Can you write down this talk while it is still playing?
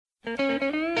You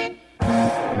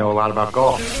know a lot about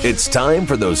golf. It's time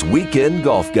for those weekend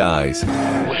golf guys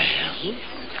Well,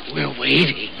 we're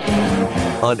waiting.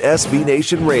 on SB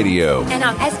Nation Radio. And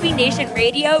on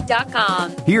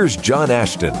SBNationRadio.com. Here's John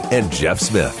Ashton and Jeff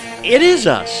Smith. It is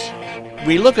us.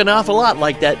 We look an awful lot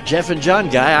like that Jeff and John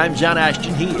guy. I'm John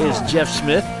Ashton. He is Jeff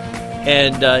Smith.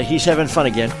 And he's having fun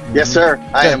again. Yes, sir.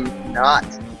 I am not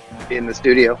in the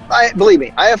studio. Believe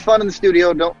me, I have fun in the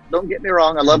studio. Don't get me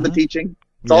wrong. I love the teaching.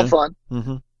 It's all fun.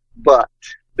 Mm-hmm. But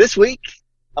this week,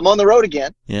 I'm on the road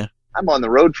again. Yeah. I'm on the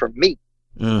road for me.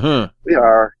 Mm-hmm. We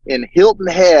are in Hilton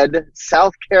Head,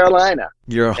 South Carolina.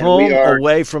 You're home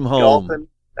away from home. Golfing.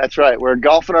 That's right. We're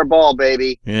golfing our ball,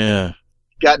 baby. Yeah.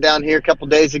 Got down here a couple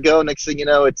days ago. Next thing you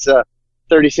know, it's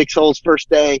 36 holes first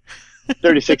day,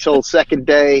 36 holes second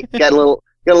day. Got a little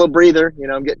breather. You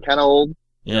know, I'm getting kind of old.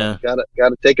 Yeah. Got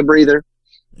to take a breather.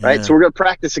 Right. Yeah. So we're going to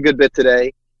practice a good bit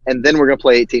today, and then we're going to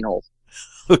play 18 holes.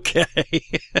 Okay.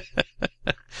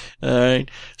 All right.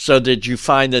 So did you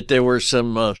find that there were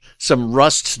some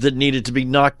rusts that needed to be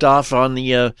knocked off on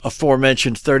the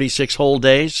aforementioned 36-hole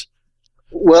days?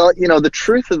 Well, you know, the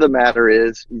truth of the matter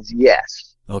is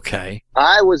yes. Okay.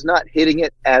 I was not hitting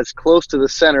it as close to the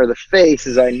center of the face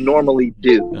as I normally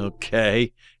do.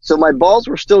 Okay. So my balls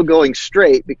were still going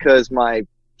straight because my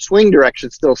swing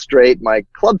direction's still straight, my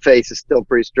club face is still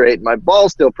pretty straight, my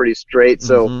ball's still pretty straight,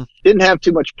 so didn't have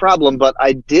too much problem, but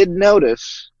I did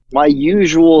notice my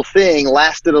usual thing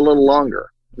lasted a little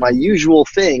longer. My usual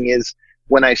thing is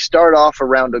when I start off a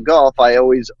round of golf, I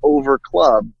always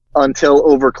overclub until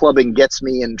overclubbing gets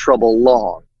me in trouble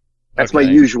long. That's my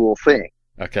usual thing.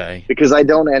 Okay. Because I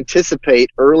don't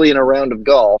anticipate early in a round of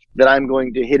golf that I'm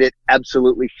going to hit it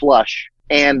absolutely flush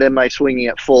and am I swinging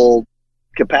at full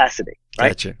capacity. Right?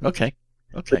 Gotcha. Okay.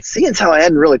 But seeing as how I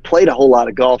hadn't really played a whole lot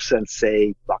of golf since,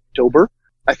 say, October,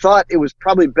 I thought it was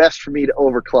probably best for me to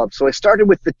overclub. So I started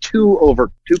with the two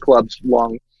clubs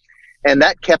long, and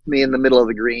that kept me in the middle of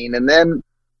the green. And then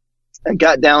I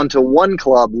got down to one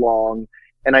club long,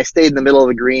 and I stayed in the middle of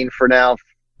the green for now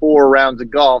 4 rounds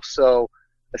of golf. So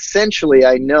essentially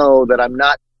I know that I'm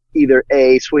not either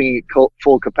A, swinging at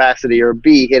full capacity, or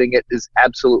B, hitting it as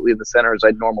absolutely in the center as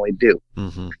I normally do.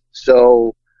 Mm-hmm.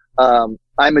 So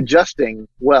I'm adjusting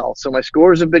well. So my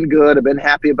scores have been good. I've been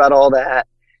happy about all that.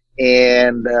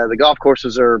 And the golf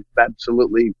courses are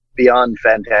absolutely beyond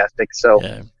fantastic. So,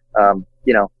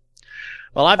 you know.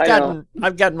 Well,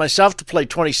 I've gotten myself to play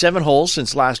 27 holes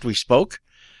since last we spoke.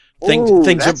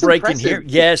 Things are breaking impressive. here.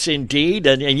 Yes, indeed.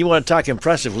 And you want to talk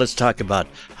impressive, let's talk about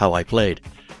how I played.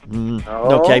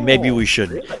 Okay, maybe we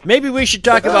shouldn't. Really? Maybe we should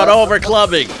talk about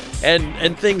overclubbing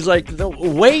and things like the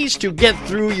ways to get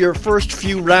through your first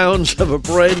few rounds of a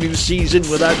brand new season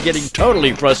without getting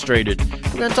totally frustrated.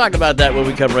 We're going to talk about that when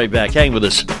we come right back. Hang with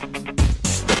us.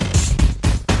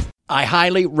 I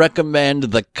highly recommend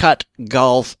the Cut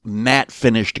Golf matte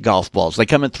finished golf balls. They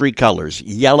come in 3 colors,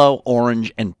 yellow,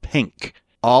 orange, and pink.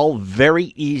 All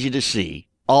very easy to see,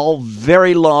 all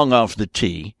very long off the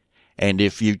tee. And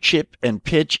if you chip and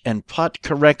pitch and putt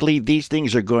correctly, these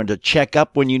things are going to check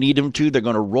up when you need them to. They're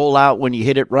going to roll out when you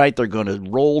hit it right. They're going to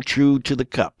roll true to the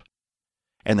cup.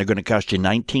 And they're going to cost you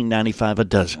 $19.95 a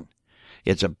dozen.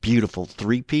 It's a beautiful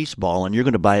 3-piece ball, and you're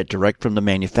going to buy it direct from the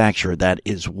manufacturer. That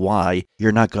is why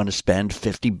you're not going to spend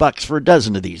 $50 for a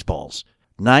dozen of these balls.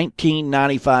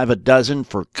 $19.95 a dozen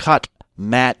for Cut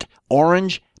matte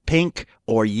orange, pink,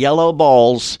 or yellow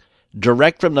balls.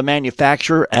 Direct from the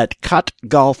manufacturer at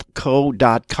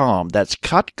cutgolfco.com. That's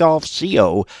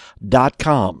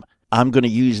cutgolfco.com. I'm going to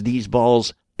use these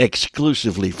balls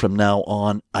exclusively from now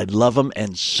on. I love them,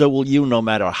 and so will you, no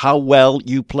matter how well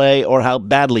you play or how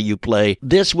badly you play.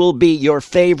 This will be your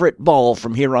favorite ball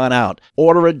from here on out.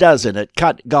 Order a dozen at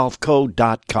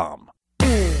cutgolfco.com.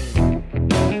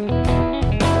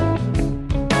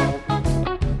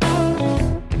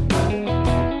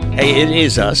 Hey, it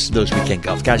is us, those weekend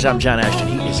golf guys. I'm John Ashton.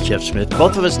 He is Jeff Smith.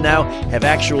 Both of us now have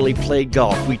actually played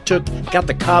golf. We got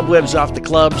the cobwebs off the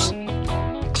clubs,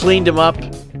 cleaned them up,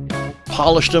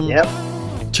 polished them,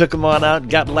 took them on out,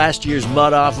 got last year's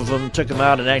mud off of them, took them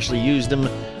out and actually used them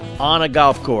on a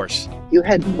golf course. You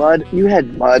had mud?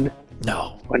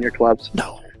 No. On your clubs?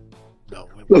 No.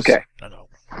 Okay. No.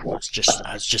 I was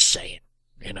just saying,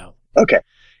 you know. Okay.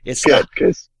 It's good.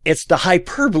 It's the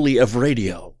hyperbole of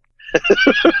radio.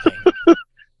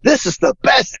 This is the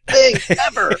best thing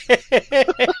ever.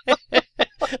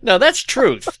 No, that's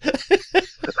truth.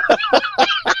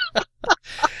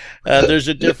 There's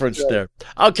a difference there.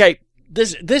 Okay,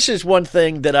 this is one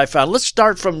thing that I found. Let's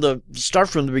start from the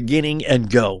beginning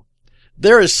and go.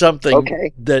 There is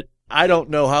something that I don't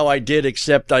know how I did,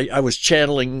 except I was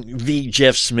channeling the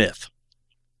Jeff Smith.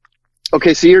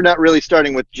 Okay, so you're not really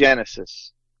starting with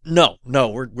Genesis. No,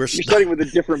 we're You're starting with a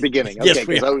different beginning. Okay, Yes,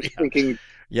 we because I are. was thinking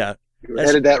Yeah. you were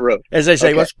headed that road. As I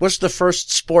say, Okay. what's the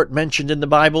first sport mentioned in the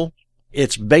Bible?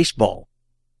 It's baseball.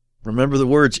 Remember the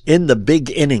words "in the big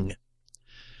inning."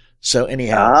 So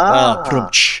anyhow,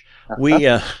 we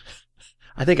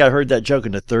I think I heard that joke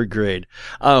in the third grade,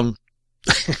 and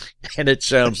it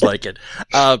sounds like it.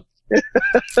 I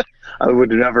would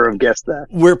never have guessed that.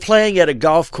 We're playing at a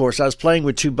golf course. I was playing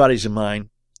with two buddies of mine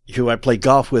who I play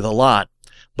golf with a lot,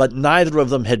 but neither of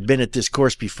them had been at this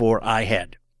course before I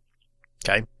had.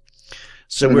 Okay.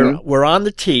 So we're on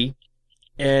the tee,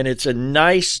 and it's a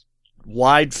nice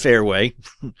wide fairway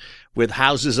with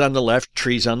houses on the left,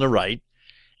 trees on the right,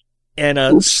 and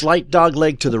a slight dog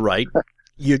leg to the right.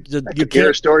 You Hear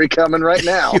a story coming right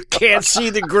now. You can't see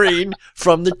the green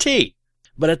from the tee.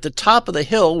 But at the top of the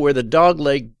hill where the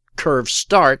dogleg curve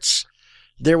starts,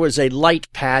 there was a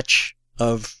light patch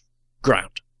of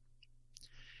ground.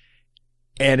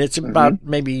 And it's about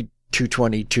maybe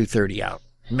 220, 230 out.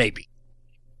 Maybe.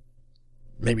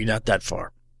 Maybe not that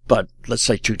far. But let's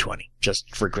say 220,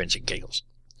 just for grins and giggles.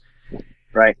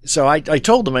 Right. So I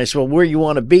told them, I said, well, where you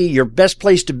want to be, your best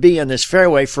place to be on this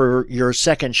fairway for your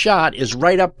second shot is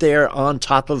right up there on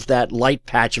top of that light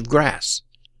patch of grass,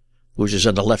 which is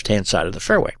on the left-hand side of the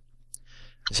fairway.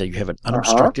 I said, you have an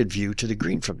unobstructed view to the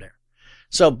green from there.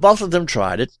 So both of them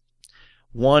tried it.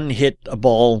 One hit a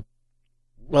ball,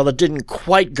 well, it didn't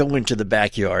quite go into the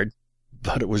backyard,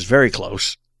 but it was very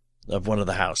close of one of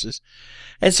the houses.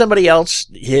 And somebody else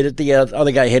hit it, the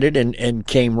other guy hit it and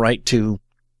came right to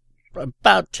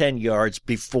about 10 yards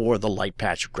before the light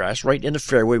patch of grass, right in the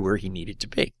fairway where he needed to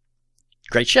be.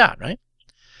 Great shot, right?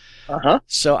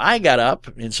 So I got up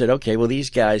and said, okay, well, these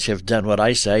guys have done what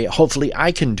I say. Hopefully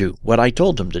I can do what I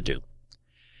told them to do.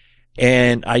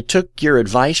 And I took your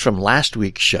advice from last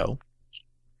week's show.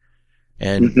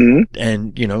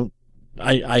 And, you know,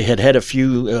 I had a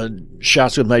few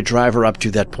shots with my driver up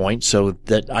to that point so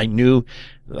that I knew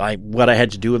what I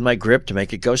had to do with my grip to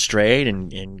make it go straight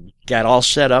and got all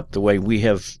set up the way we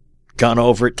have gone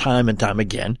over it time and time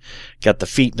again. Got the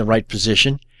feet in the right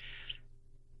position.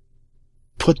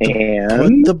 Put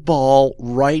the ball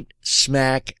right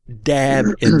smack dab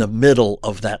in the middle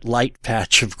of that light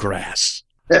patch of grass.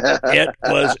 It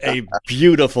was a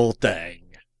beautiful thing.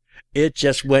 It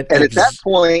just went. And at that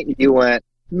point, you went,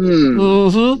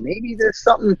 maybe there's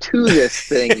something to this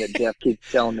thing that Jeff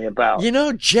keeps telling me about. You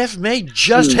know, Jeff may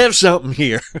just have something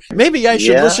here. Maybe I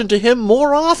should listen to him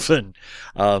more often.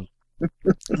 No,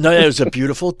 it was a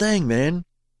beautiful thing, man.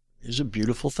 It was a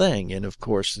beautiful thing. And of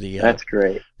course, that's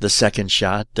great. The second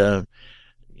shot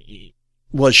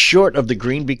was short of the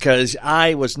green because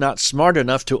I was not smart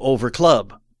enough to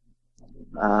overclub.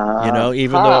 You know,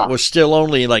 even though it was still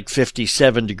only like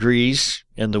 57 degrees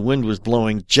and the wind was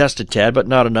blowing just a tad, but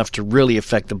not enough to really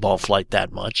affect the ball flight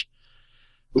that much.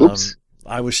 Oops.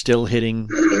 I was still doing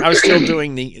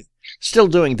the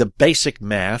basic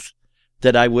math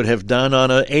that I would have done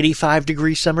on a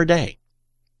 85-degree summer day.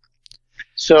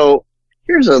 So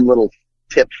here's a little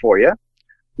tip for you.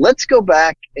 Let's go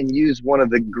back and use one of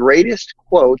the greatest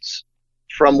quotes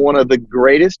from one of the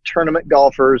greatest tournament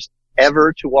golfers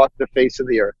ever to walk the face of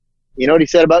the earth. You know what he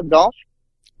said about golf?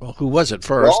 Well, who was it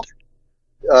first? Golf?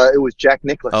 It was Jack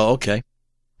Nicklaus. Oh, okay.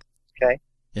 Okay.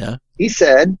 Yeah. He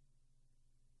said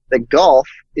that golf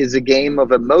is a game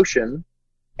of emotion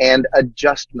and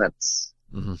adjustments.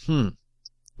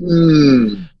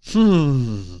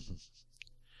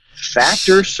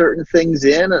 Factor certain things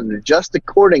in and adjust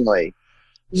accordingly.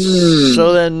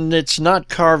 So then it's not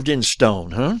carved in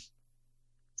stone, huh?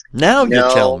 Now you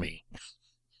tell me.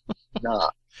 Nah.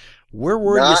 Where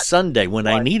were you Sunday when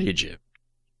I needed you?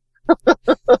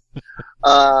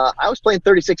 I was playing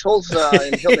 36 holes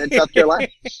in Hilton Head, South Carolina.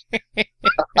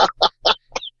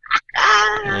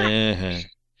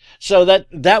 So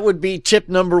that would be tip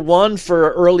number one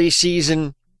for early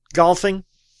season golfing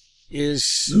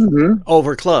is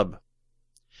over club.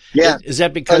 Yeah. Is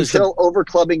that because until over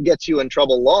clubbing gets you in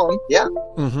trouble long? Yeah.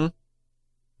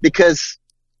 Because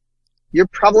you're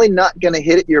probably not going to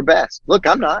hit it your best. Look,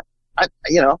 I'm not. I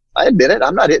admit it.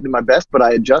 I'm not hitting my best, but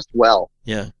I adjust well.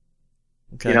 Yeah.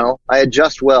 Okay. You know, I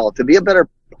adjust well. To be a better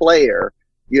player,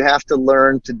 you have to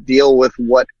learn to deal with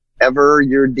whatever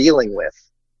you're dealing with.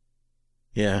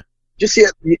 Yeah. Just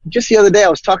the other day, I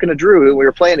was talking to Drew, and we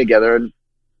were playing together, and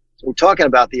we're talking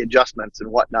about the adjustments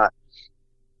and whatnot.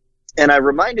 And I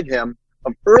reminded him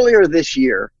of earlier this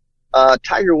year,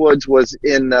 Tiger Woods was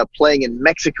playing in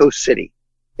Mexico City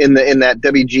in that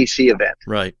WGC event.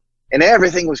 Right. And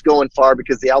everything was going far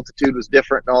because the altitude was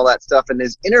different and all that stuff. And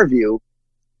his interview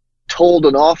told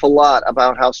an awful lot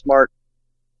about how smart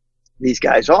these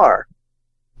guys are,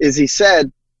 is he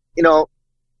said,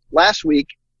 last week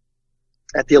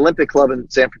at the Olympic Club in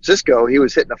San Francisco, he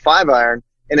was hitting a 5-iron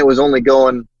and it was only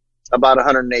going about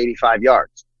 185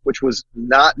 yards, which was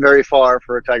not very far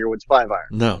for a Tiger Woods 5-iron.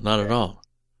 No, not at all.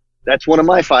 That's one of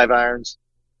my 5-irons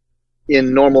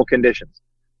in normal conditions.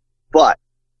 But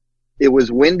it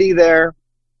was windy there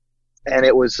and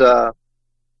it was,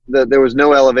 there was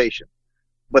no elevation.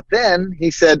 But then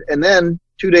he said, and then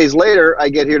 2 days later, I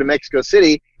get here to Mexico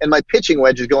City and my pitching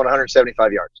wedge is going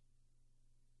 175 yards.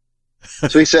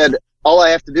 So he said, all I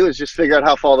have to do is just figure out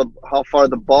how far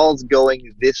the ball's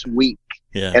going this week,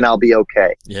 and I'll be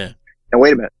okay. Yeah. And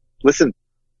wait a minute. Listen,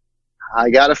 I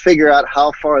got to figure out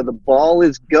how far the ball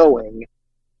is going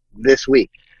this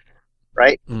week,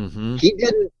 right? Mm-hmm. He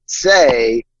didn't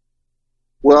say,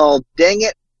 well, dang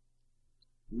it,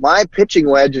 my pitching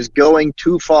wedge is going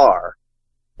too far,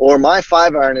 or my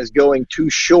 5-iron is going too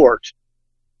short.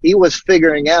 He was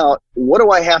figuring out, what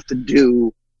do I have to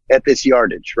do at this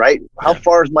yardage, right? How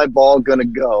far is my ball going to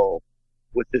go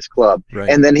with this club? Right.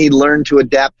 And then he learned to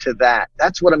adapt to that.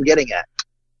 That's what I'm getting at,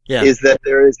 is that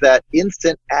there is that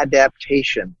instant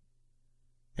adaptation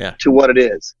to what it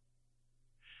is.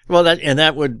 Well,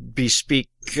 that would be speak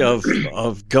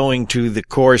of going to the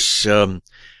course a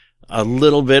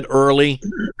little bit early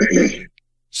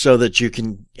so that you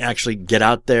can actually get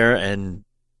out there and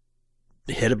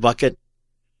hit a bucket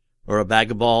or a bag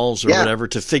of balls or whatever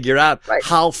to figure out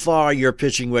how far your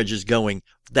pitching wedge is going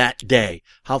that day,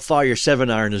 how far your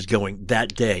 7-iron is going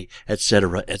that day, et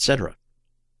cetera, et cetera.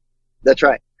 That's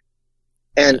right.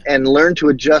 And learn to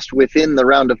adjust within the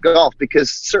round of golf,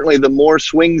 because certainly the more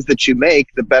swings that you make,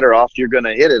 the better off you're going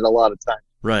to hit it a lot of times.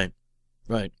 Right,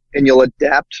 right. And you'll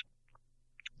adapt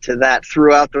to that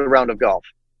throughout the round of golf.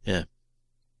 Yeah.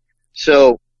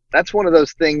 So that's one of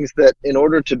those things that in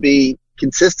order to be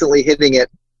consistently hitting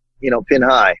it, pin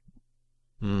high,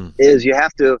 is you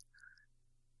have to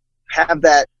have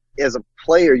that as a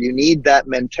player. You need that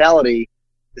mentality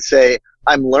to say,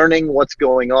 I'm learning what's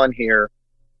going on here.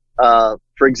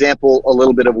 For example, a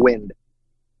little bit of wind.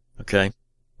 Okay.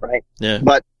 Right? Yeah.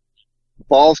 But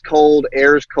ball's cold,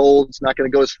 air's cold, it's not going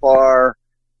to go as far.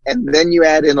 And then you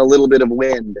add in a little bit of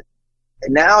wind.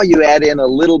 And now you add in a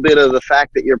little bit of the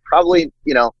fact that you're probably,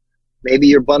 maybe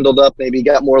you're bundled up, maybe you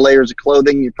got more layers of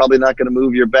clothing, you're probably not going to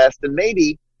move your best. And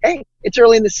maybe, hey, it's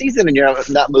early in the season and you're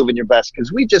not moving your best,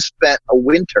 because we just spent a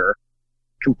winter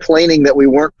complaining that we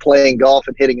weren't playing golf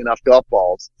and hitting enough golf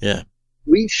balls. Yeah.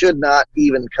 We should not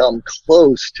even come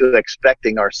close to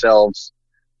expecting ourselves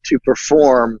to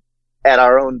perform at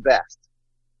our own best.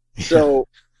 So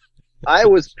I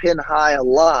was pin high a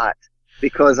lot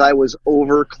because I was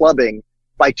over clubbing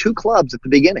by 2 clubs at the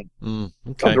beginning of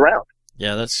the round.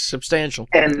 Yeah, that's substantial.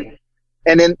 And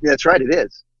then that's right, it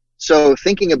is. So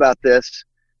thinking about this,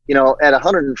 at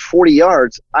 140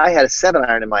 yards, I had a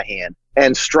 7-iron in my hand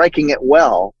and striking it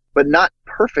well, but not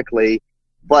perfectly,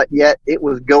 but yet it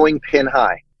was going pin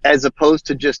high, as opposed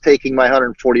to just taking my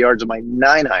 140 yards of my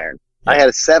 9-iron. I had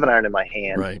a 7-iron in my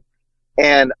hand, right,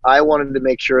 and I wanted to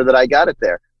make sure that I got it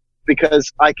there,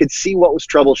 because I could see what was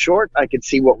trouble short, I could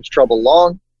see what was trouble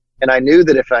long, and I knew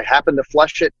that if I happened to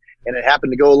flush it and it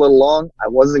happened to go a little long, I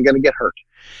wasn't going to get hurt.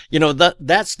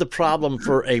 That's the problem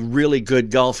for a really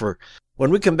good golfer. When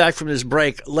we come back from this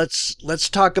break, let's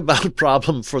talk about a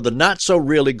problem for the not so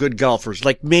really good golfers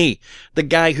like me, the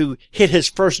guy who hit his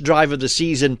first drive of the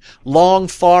season long,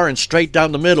 far, and straight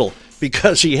down the middle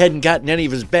because he hadn't gotten any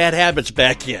of his bad habits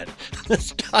back yet.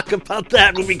 Let's talk about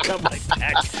that when we come right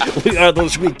back. We are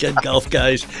those weekend golf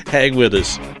guys. Hang with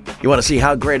us. You want to see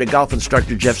how great a golf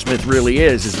instructor Jeff Smith really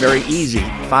is? It's very easy.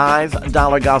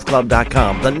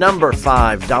 $5golfclub.com. The number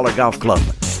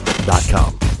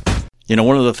 $5golfclub.com.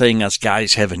 One of the things us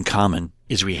guys have in common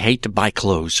is we hate to buy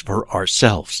clothes for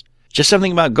ourselves. Just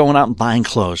something about going out and buying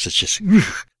clothes that's just,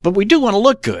 but we do want to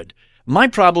look good. My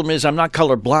problem is I'm not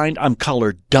color blind, I'm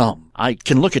color dumb. I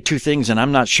can look at 2 things and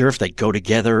I'm not sure if they go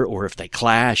together or if they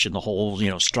clash, and the whole,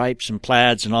 stripes and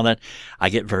plaids and all that. I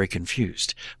get very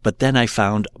confused. But then I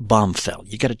found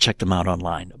Bombfell. You got to check them out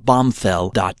online.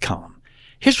 Bombfell.com.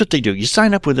 Here's what they do. You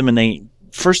sign up with them, and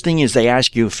first thing is they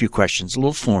ask you a few questions, a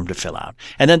little form to fill out.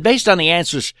 And then based on the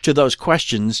answers to those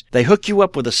questions, they hook you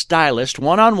up with a stylist,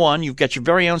 one-on-one. You've got your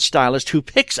very own stylist who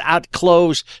picks out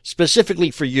clothes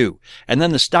specifically for you. And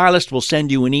then the stylist will send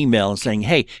you an email saying,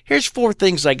 hey, here's 4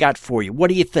 things I got for you. What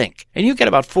do you think? And you get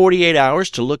about 48 hours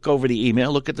to look over the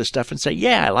email, look at the stuff and say,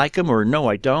 yeah, I like them, or no,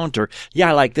 I don't, or yeah,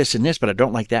 I like this and this, but I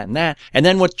don't like that and that. And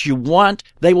then what you want,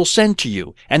 they will send to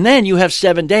you. And then you have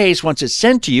 7 days once it's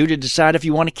sent to you to decide if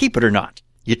you want to keep it or not.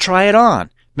 You try it on.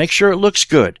 Make sure it looks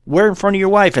good. Wear it in front of your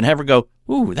wife and have her go,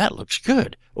 ooh, that looks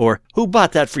good. Or, who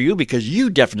bought that for you? Because you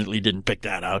definitely didn't pick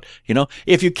that out.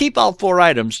 If you keep all 4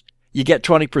 items, you get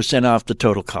 20% off the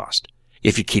total cost.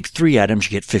 If you keep 3 items,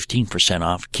 you get 15%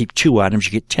 off. Keep 2 items,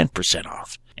 you get 10%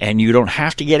 off. And you don't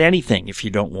have to get anything if you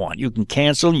don't want. You can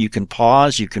cancel, you can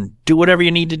pause, you can do whatever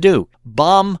you need to do.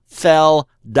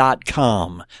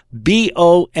 Bombfell.com.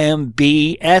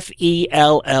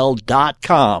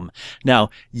 BOMBFELL.com. Now,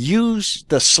 use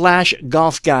the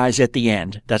 /golf guys at the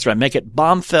end. That's right. Make it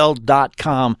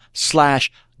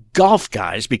bombfell.com/golf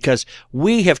guys, because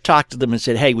we have talked to them and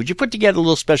said, hey, would you put together a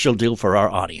little special deal for our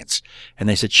audience? And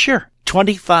they said, sure.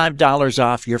 $25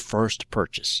 off your first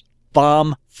purchase.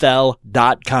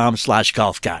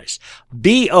 Bombfell.com/golf guys.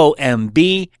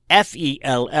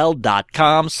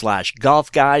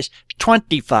 BOMBFELL.com/golf guys.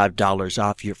 $25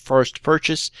 off your first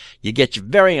purchase. You get your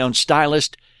very own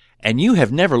stylist, and you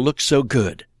have never looked so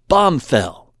good.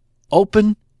 Bombfell.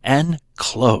 Open and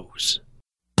close.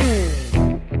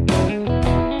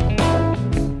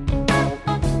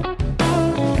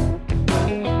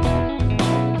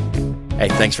 Hey,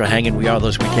 thanks for hanging. We are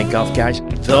Those Weekend Golf Guys.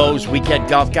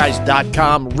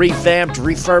 ThoseWeekendGolfGuys.com. Revamped,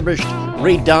 refurbished,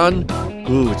 redone.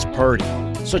 Ooh, it's purty.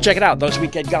 So check it out,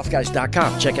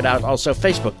 ThoseWeekendGolfGuys.com. Check it out also,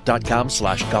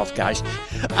 Facebook.com/golfguys.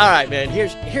 All right, man,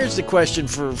 here's the question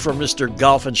for Mr.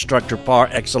 Golf Instructor par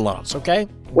excellence, okay?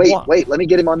 Wait, let me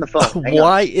get him on the phone.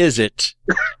 Why is it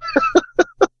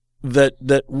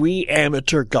that we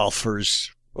amateur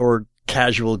golfers, or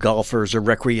casual golfers, or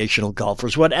recreational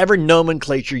golfers, whatever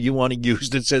nomenclature you want to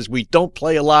use that says we don't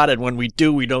play a lot, and when we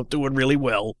do, we don't do it really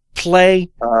well, play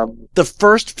the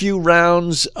first few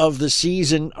rounds of the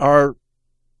season are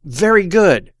very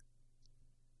good,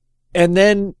 and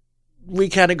then we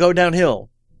kind of go downhill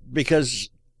because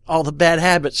all the bad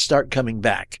habits start coming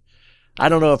back. I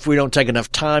don't know if we don't take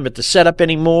enough time at the setup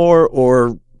anymore,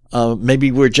 or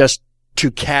maybe we're just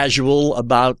too casual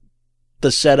about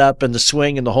the setup and the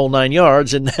swing and the whole 9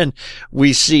 yards, and then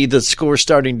we see the score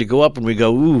starting to go up and we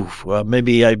go, ooh, well,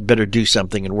 maybe I better do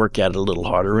something and work at it a little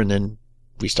harder, and then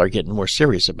we start getting more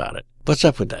serious about it. What's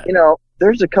up with that?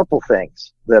 There's a couple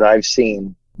things that I've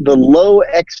seen. The low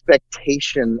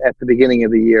expectation at the beginning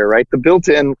of the year, right? The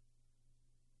built-in,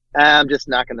 I'm just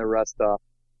knocking the rust off.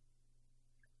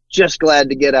 Just glad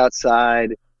to get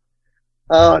outside.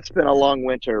 Oh, it's been a long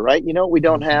winter, right? You know what we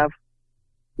don't have?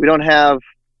 We don't have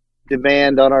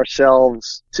demand on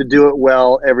ourselves to do it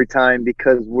well every time,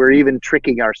 because we're even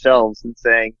tricking ourselves and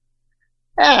saying,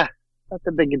 not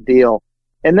a big deal.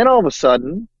 And then all of a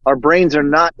sudden, our brains are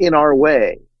not in our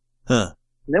way. Huh.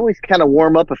 And then we kind of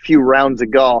warm up a few rounds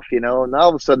of golf, and all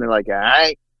of a sudden they're like, all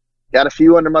right, got a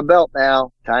few under my belt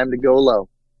now. Time to go low.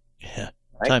 Yeah.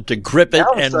 Right? Time to grip it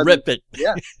and rip it.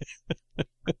 Yeah.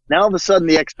 Now all of a sudden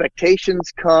the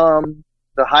expectations come,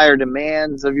 the higher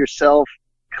demands of yourself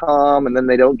come, and then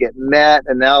they don't get met,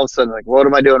 and now all of a sudden, like, what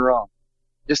am I doing wrong?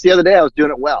 Just the other day I was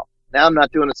doing it well. Now I'm not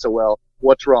doing it so well.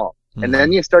 What's wrong? Mm-hmm. And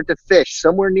then you start to fish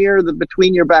somewhere near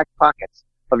between your back pockets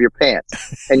of your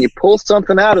pants, and you pull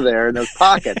something out of there in those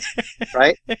pockets,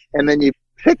 right? And then you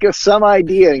pick up some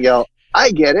idea and go,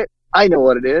 I get it. I know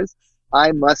what it is.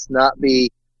 I must not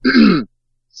be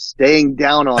staying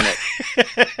down on it.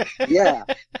 Yeah,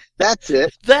 that's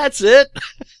it. That's it.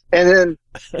 And then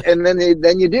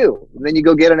you do. And then you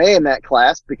go get an A in that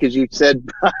class because you said,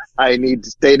 I need to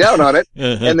stay down on it.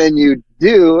 Uh-huh. And then you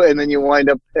do, and then you wind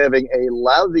up having a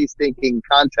lousy stinking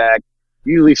contact,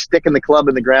 usually sticking the club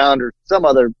in the ground or some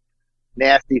other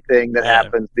nasty thing that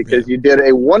happens because you did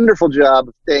a wonderful job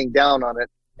of staying down on it,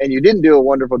 and you didn't do a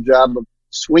wonderful job of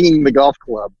swinging the golf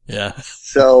club. Yeah.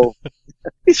 So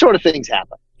these sort of things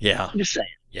happen. Yeah. I'm just saying.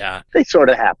 Yeah. They sort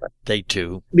of happen. They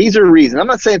do. These are reasons. I'm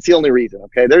not saying it's the only reason,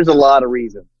 okay? There's a lot of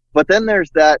reasons. But then there's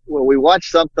that, well, we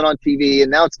watch something on TV, and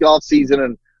now it's golf season,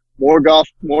 and more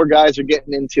guys are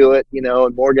getting into it,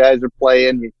 and more guys are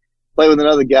playing. You play with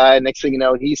another guy, and next thing you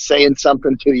know, he's saying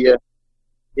something to you,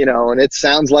 and it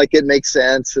sounds like it makes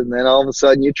sense, and then all of a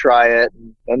sudden you try it, and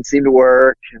it doesn't seem to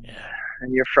work,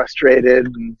 and you're frustrated,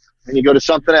 and you go to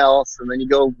something else, and then you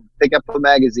go pick up a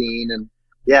magazine, and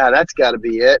that's got to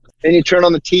be it. And you turn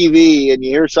on the TV and you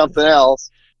hear something else,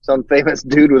 some famous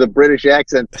dude with a British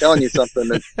accent telling you something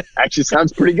that actually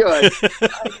sounds pretty good.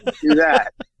 I can do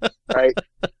that, right?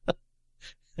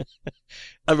 I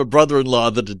have a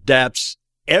brother-in-law that adapts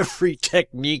every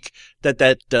technique that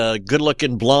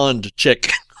good-looking blonde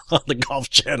chick on the Golf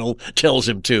Channel tells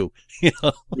him to.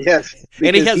 Yes,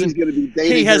 and he's going to be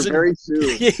dating her very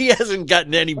soon. He hasn't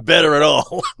gotten any better at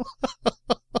all.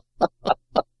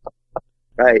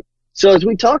 Right. So as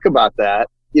we talk about that,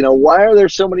 why are there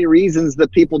so many reasons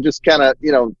that people just kind of,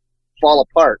 fall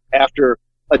apart after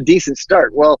a decent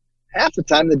start. Well, half the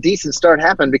time the decent start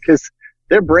happened because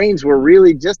their brains were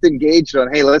really just engaged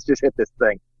on, hey, let's just hit this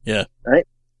thing. Yeah. Right?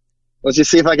 Let's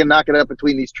just see if I can knock it up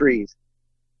between these trees.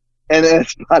 And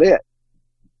that's about it.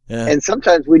 Yeah. And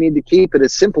sometimes we need to keep it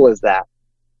as simple as that.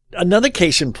 Another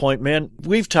case in point, man,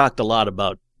 we've talked a lot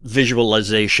about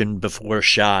visualization before a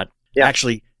shot. Yeah.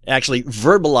 Actually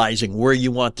verbalizing where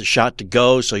you want the shot to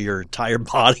go, so your entire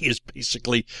body is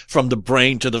basically, from the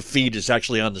brain to the feet, is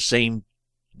actually on the same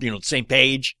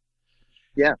page.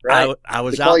 Yeah, right. I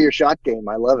was to out. Call your shot game.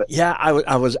 I love it. Yeah,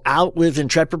 I was out with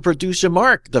intrepid producer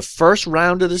Mark the first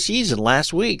round of the season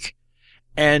last week,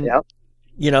 and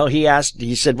Yep.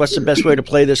 he said, "What's the best way to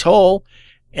play this hole?"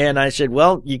 And I said,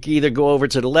 well, you can either go over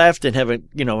to the left and have an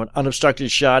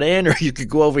unobstructed shot in, or you could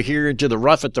go over here into the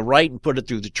rough at the right and put it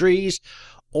through the trees.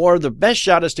 Or the best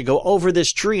shot is to go over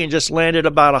this tree and just land it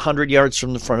about 100 yards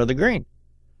from the front of the green.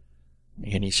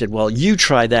 And he said, well, you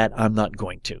try that. I'm not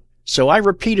going to. So I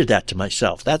repeated that to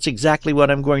myself. That's exactly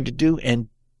what I'm going to do. And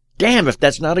damn, if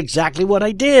that's not exactly what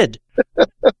I did.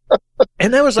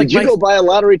 And that was like, did you go buy a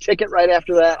lottery ticket right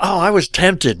after that? Oh, I was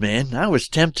tempted, man. I was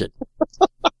tempted.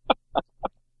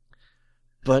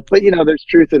 But there's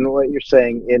truth in what you're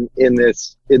saying in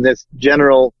this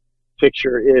general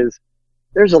picture. Is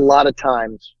there's a lot of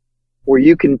times where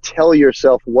you can tell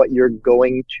yourself what you're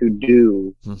going to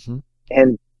do, mm-hmm.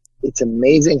 and it's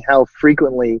amazing how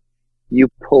frequently you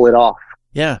pull it off.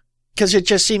 Yeah, because it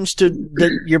just seems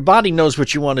that your body knows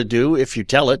what you want to do if you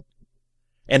tell it.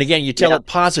 And again, you tell it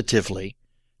positively.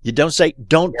 You don't say,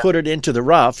 don't put it into the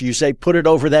rough. You say, put it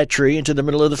over that tree into the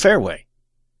middle of the fairway.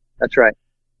 That's right.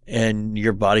 And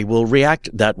your body will react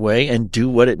that way and do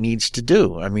what it needs to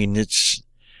do. I mean, it's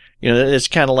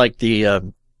kind of like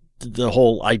the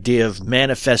whole idea of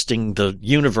manifesting the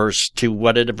universe to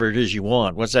whatever it is you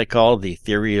want. What's that called? The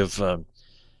theory of, I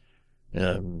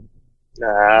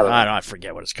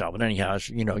forget what it's called. But anyhow,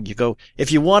 you go,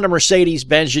 if you want a Mercedes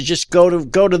Benz, you just go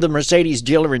to the Mercedes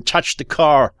dealer and touch the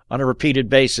car on a repeated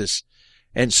basis.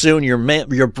 And soon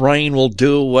your brain will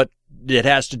do what it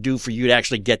has to do for you to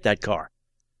actually get that car.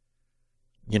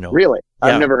 Really? Yeah.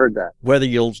 I've never heard that. Whether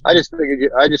you'll, I just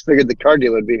figured the car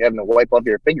dealer would be having to wipe off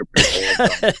your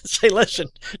fingerprints. say, listen,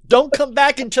 don't come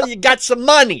back until you got some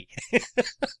money.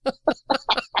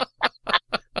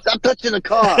 Stop touching the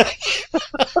car.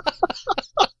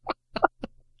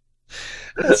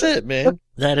 That's it, man.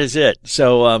 That is it.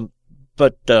 So,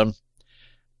 the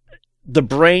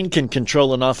brain can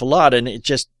control an awful lot, and it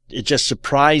just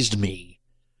surprised me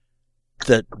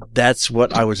that that's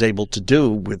what I was able to do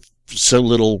with so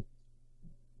little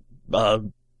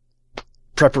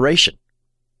preparation.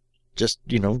 Just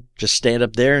stand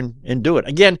up there and do it.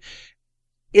 Again,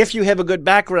 if you have a good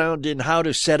background in how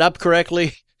to set up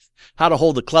correctly, how to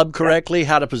hold the club correctly,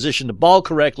 how to position the ball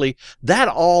correctly, that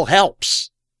all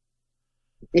helps.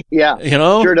 Yeah,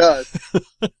 sure does.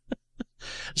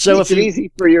 So it's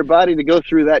easy for your body to go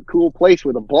through that cool place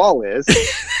where the ball is.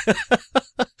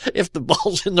 If the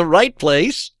ball's in the right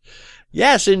place,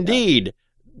 yes, indeed. Yeah.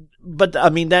 But I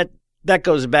mean that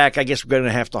goes back. I guess we're going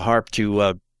to have to harp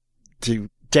to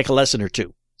take a lesson or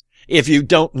two. If you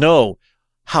don't know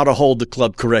how to hold the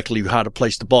club correctly, how to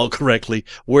place the ball correctly,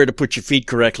 where to put your feet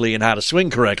correctly, and how to swing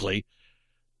correctly,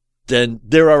 then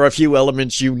there are a few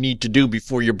elements you need to do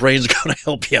before your brain's going to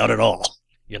help you out at all.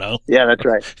 Yeah, that's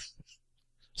right.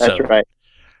 That's right.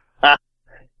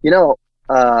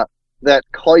 That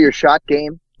call your shot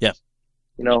game. Yeah.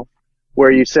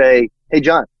 Where you say, hey,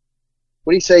 John,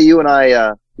 what do you say you and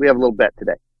I, we have a little bet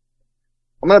today?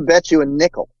 I'm going to bet you a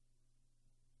nickel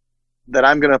that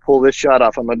I'm going to pull this shot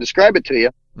off. I'm going to describe it to you,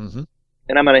 mm-hmm.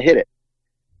 and I'm going to hit it.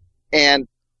 And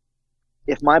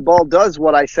if my ball does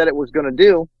what I said it was going to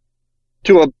do,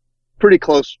 to a pretty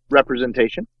close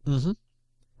representation, mm-hmm.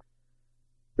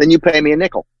 then you pay me a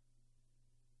nickel.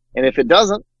 And if it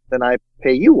doesn't, then I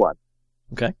pay you one.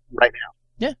 Okay. Right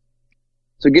now. Yeah.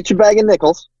 So get your bag of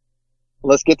nickels.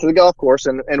 Let's get to the golf course,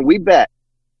 and we bet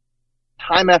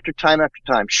time after time after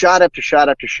time, shot after shot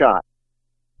after shot,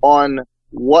 on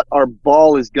what our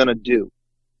ball is going to do,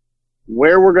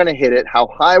 where we're going to hit it, how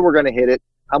high we're going to hit it,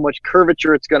 how much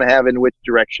curvature it's going to have in which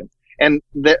direction, and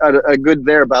a good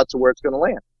thereabouts of where it's going to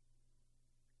land.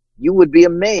 You would be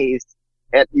amazed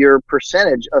at your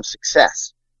percentage of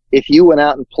success if you went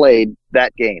out and played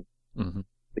that game, mm-hmm.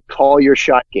 the call your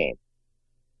shot game.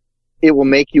 It will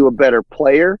make you a better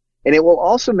player, and it will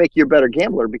also make you a better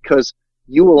gambler, because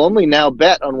you will only now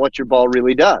bet on what your ball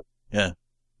really does. Yeah.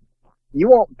 You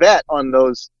won't bet on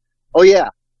those, oh yeah,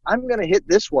 I'm going to hit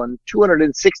this one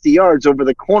 260 yards over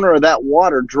the corner of that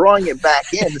water, drawing it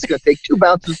back in. It's going to take 2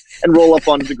 bounces and roll up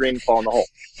onto the green and fall in the hole.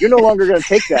 You're no longer going to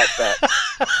take that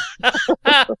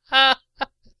bet.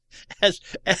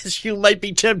 As you might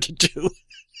be tempted to.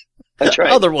 That's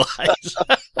right. Otherwise.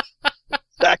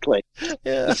 Exactly.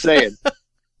 Yeah. Just saying.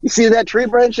 You see that tree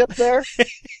branch up there?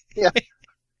 Yeah.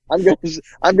 I'm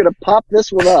gonna pop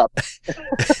this one up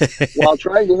while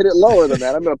trying to hit it lower than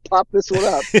that. I'm gonna pop this one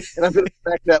up, and I'm gonna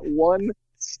smack that one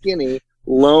skinny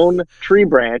lone tree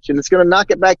branch, and it's gonna knock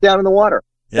it back down in the water.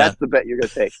 Yeah. That's the bet you're gonna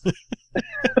take.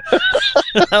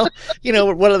 Well,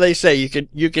 what do they say? You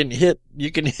can hit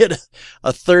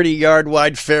a 30-yard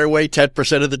wide fairway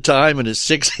 10% of the time and a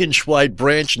 6-inch wide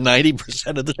branch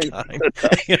 90% of the time.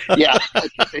 Yeah,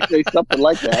 they say something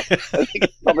like that. I think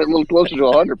it's probably a little closer to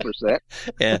 100%.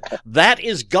 Yeah, that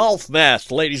is golf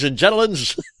math, ladies and gentlemen.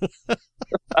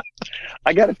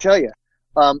 I got to tell you,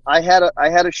 I had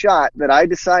a shot that I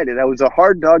decided I was a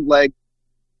hard dog leg,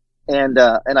 and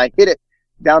I hit it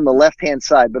down the left-hand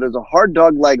side, but it was a hard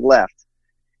dog leg left.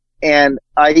 And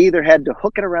I either had to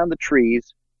hook it around the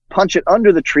trees, punch it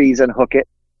under the trees and hook it,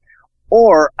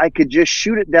 or I could just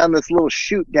shoot it down this little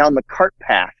chute down the cart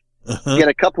path, get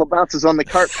a couple of bounces on the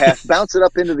cart path, bounce it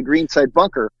up into the greenside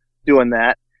bunker doing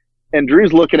that. And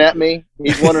Drew's looking at me.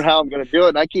 He's wondering how I'm going to do it.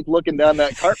 And I keep looking down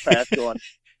that cart path going,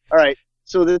 all right,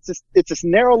 so it's this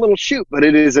narrow little chute, but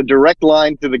it is a direct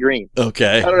line to the green.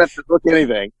 Okay. I don't have to look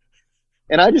anything.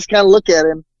 And I just kind of look at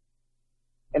him,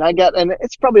 and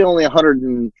it's probably only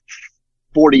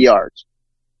 140 yards.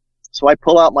 So I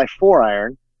pull out my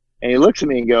 4-iron, and he looks at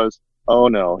me and goes, oh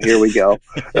no, here we go.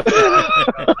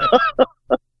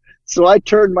 So I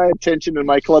turned my attention and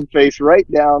my club face right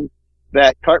down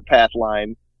that cart path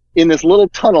line in this little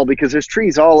tunnel because there's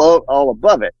trees all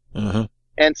above it. Uh-huh.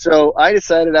 And so I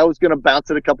decided I was going to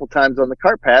bounce it a couple times on the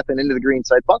cart path and into the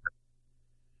greenside bunker.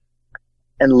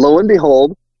 And lo and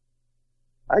behold,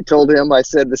 I told him, I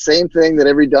said the same thing that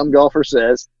every dumb golfer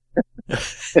says.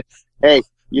 Hey,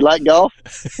 you like golf?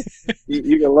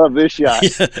 You're going to love this shot.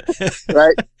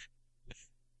 Right?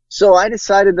 So I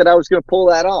decided that I was going to pull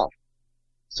that off.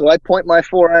 So I point my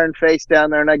 4-iron face down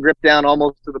there, and I grip down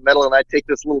almost to the middle, and I take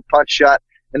this little punch shot,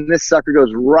 and this sucker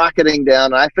goes rocketing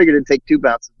down. And I figured it'd take 2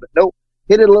 bounces, but nope,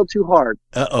 hit it a little too hard.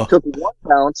 Uh-oh. Took 1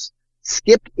 bounce,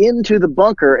 skipped into the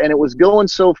bunker, and it was going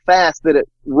so fast that it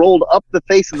rolled up the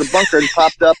face of the bunker and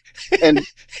popped up and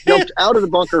jumped out of the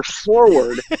bunker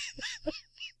forward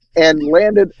and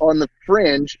landed on the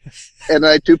fringe. And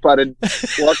I 2-putted,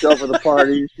 walked over the par,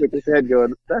 and he shook his head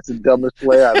going, that's the dumbest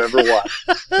play I've ever watched.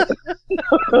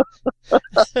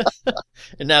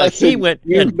 And now he went.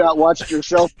 You've not watched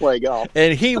yourself play golf.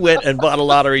 And he went and bought a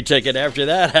lottery ticket after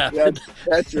that happened.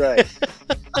 That's right.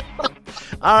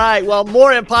 All right, well,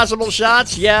 more impossible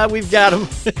shots. Yeah, we've got them.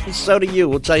 So do you.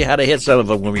 We'll tell you how to hit some of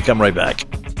them when we come right back.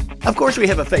 Of course, we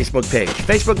have a Facebook page,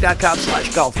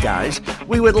 facebook.com/golfguys.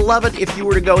 We would love it if you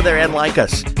were to go there and like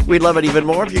us. We'd love it even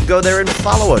more if you go there and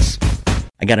follow us.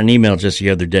 I got an email just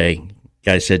the other day.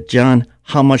 Guy said, John,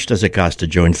 how much does it cost to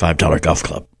join $5 Golf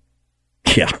Club?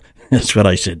 Yeah, that's what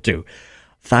I said too.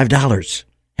 $5.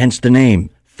 Hence the name,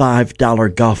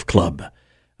 $5 Golf Club.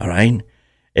 All right?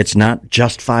 It's not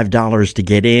just $5 to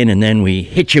get in and then we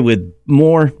hit you with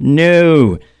more.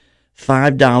 No.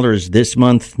 $5 this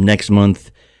month, next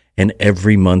month, and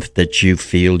every month that you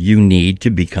feel you need to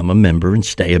become a member and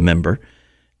stay a member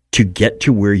to get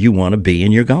to where you want to be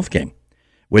in your golf game.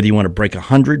 Whether you want to break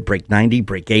 100, break 90,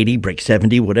 break 80, break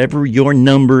 70, whatever your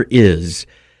number is,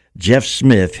 Jeff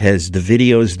Smith has the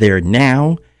videos there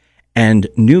now and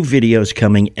new videos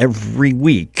coming every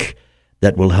week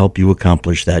that will help you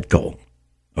accomplish that goal.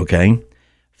 Okay?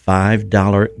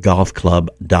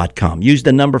 $5golfclub.com. Use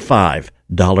the number 5,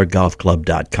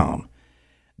 $5golfclub.com.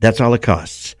 That's all it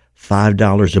costs.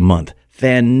 $5 a month.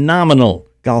 Phenomenal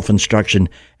golf instruction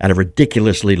at a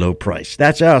ridiculously low price.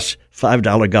 That's us,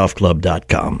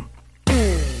 $5golfclub.com.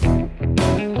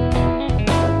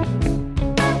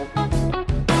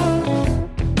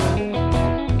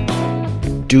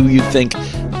 Do you think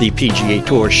the PGA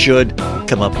Tour should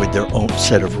come up with their own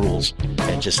set of rules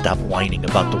and just stop whining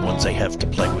about the ones they have to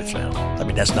play with now? I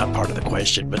mean, that's not part of the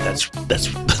question, but that's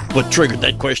what triggered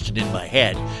that question in my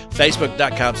head.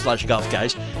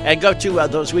 Facebook.com/golfguys. And go to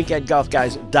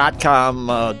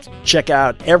thoseweekendgolfguys.com. Check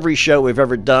out every show we've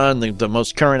ever done. The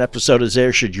most current episode is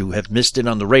there, should you have missed it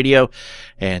on the radio.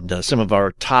 And some of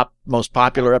our top, most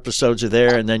popular episodes are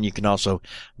there. And then you can also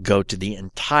go to a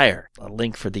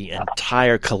link for the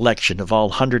entire collection of all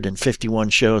 151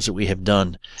 shows that we have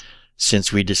done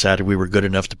since we decided we were good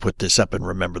enough to put this up and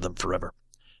remember them forever.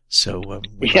 So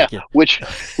which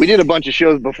we did a bunch of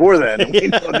shows before then. And we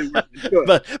know they weren't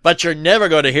good. but you're never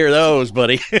going to hear those,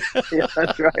 buddy. Yeah,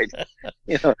 that's right.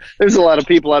 There's a lot of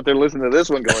people out there listening to this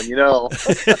one going,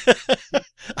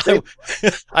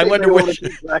 I wonder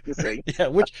practicing. Yeah,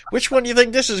 which one do you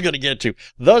think this is going to get to?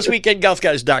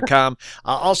 ThoseWeekendGolfGuys.com.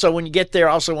 Also, when you get there,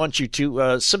 I also want you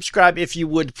to subscribe, if you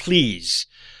would, please,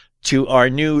 to our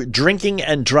new Drinking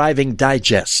and Driving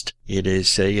Digest. It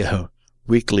is a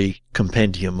weekly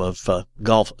compendium of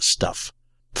golf stuff.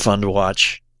 Fun to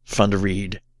watch, fun to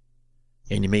read.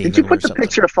 And you may Did you put the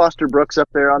picture of Foster Brooks up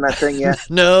there on that thing yet?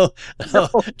 No. Do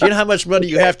you know how much money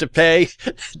you have to pay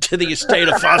to the estate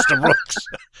of Foster Brooks?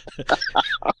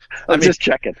 I'm just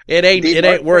checking. It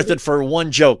ain't worth it for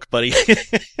one joke, buddy.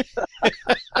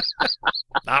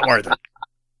 Not worth it.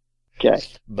 Okay.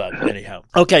 But anyhow.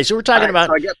 Okay, so we're talking about...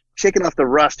 So I got shaking off the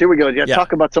rust. Here we go.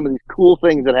 Talk about some of these cool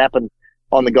things that happened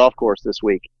on the golf course this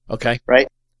week. Okay. Right?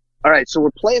 All right, so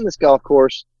we're playing this golf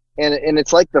course, and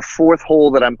it's like the fourth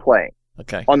hole that I'm playing.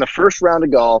 Okay. On the first round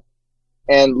of golf,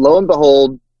 and lo and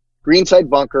behold, greenside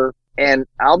bunker, and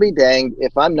I'll be danged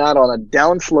if I'm not on a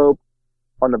downslope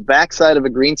on the backside of a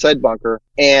greenside bunker,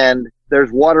 and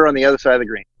there's water on the other side of the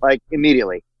green, like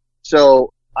immediately.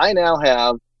 So I now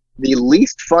have the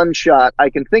least fun shot I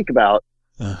can think about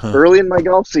early in my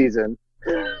golf season.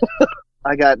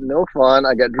 I got no fun.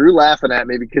 I got Drew laughing at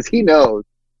me because he knows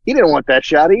he didn't want that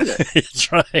shot either.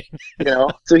 That's right.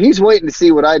 So he's waiting to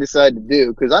see what I decide to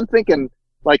do, because I'm thinking,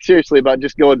 like, seriously about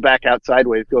just going back out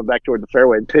sideways, going back toward the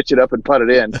fairway and pitch it up and putt it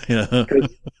in. Because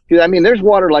there's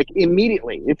water like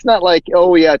immediately. It's not like,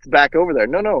 oh yeah, it's back over there.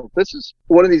 No. This is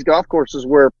one of these golf courses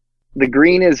where the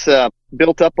green is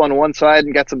built up on one side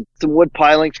and got some wood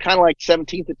pilings, kind of like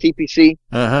 17th at TPC.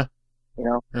 Kind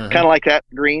of like that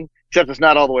green, except it's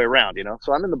not all the way around.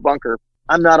 So I'm in the bunker.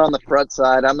 I'm not on the front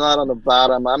side. I'm not on the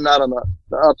bottom. I'm not on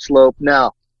the upslope.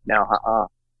 No,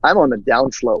 I'm on the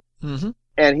downslope. Mm-hmm.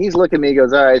 And he's looking at me and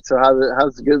goes, all right, so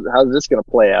how's this going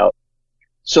to play out?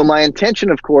 So my intention,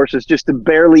 of course, is just to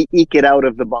barely eke it out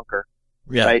of the bunker.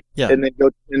 Yeah. Right. Yeah. And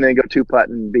then go two putt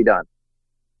and be done.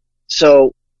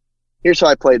 So here's how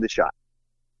I played the shot.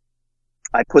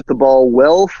 I put the ball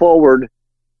well forward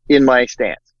in my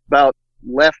stance, about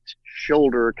left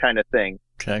shoulder kind of thing.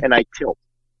 Okay. And I tilt.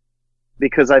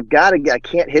 Because I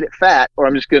can't hit it fat, or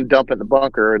I'm just going to dump it in the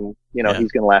bunker, and he's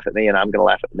going to laugh at me, and I'm going to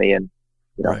laugh at me, and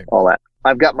right. All that.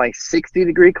 I've got my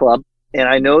 60-degree club, and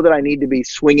I know that I need to be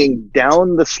swinging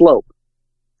down the slope.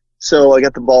 So I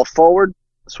got the ball forward,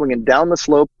 swinging down the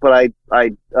slope, but I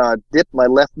dip my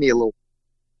left knee a little.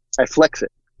 I flex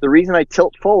it. The reason I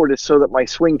tilt forward is so that my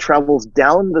swing travels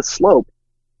down the slope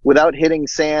without hitting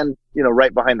sand,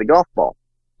 right behind the golf ball,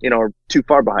 or too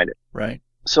far behind it. Right.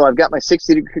 So I've got my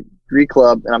 60-degree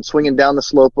club, and I'm swinging down the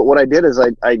slope. But what I did is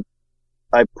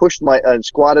I pushed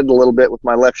squatted a little bit with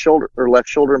my left shoulder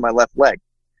and my left leg.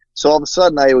 So all of a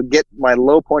sudden I would get my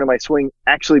low point of my swing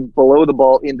actually below the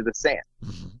ball into the sand.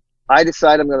 Mm-hmm. I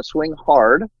decide I'm going to swing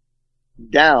hard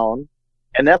down,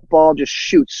 and that ball just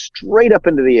shoots straight up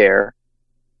into the air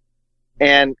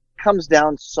and comes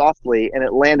down softly, and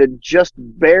it landed just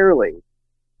barely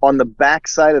on the back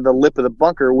side of the lip of the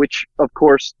bunker, which of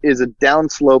course is a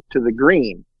downslope to the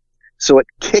green. So it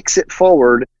kicks it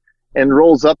forward and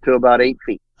rolls up to about 8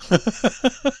 feet.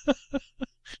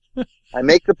 I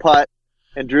make the putt,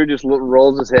 and Drew just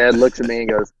rolls his head, looks at me, and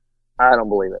goes, I don't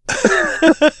believe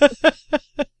it.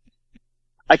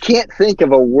 I can't think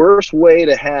of a worse way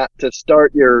to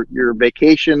start your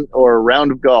vacation or a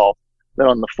round of golf than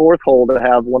on the fourth hole to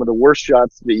have one of the worst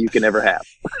shots that you can ever have.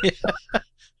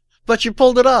 But you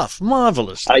pulled it off.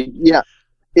 Marvelous. Yeah.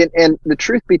 And the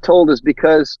truth be told is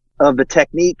because of the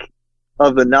technique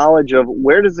of the knowledge of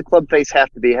where does the club face have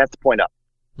to be? It has to point up.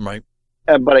 Right.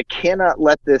 But I cannot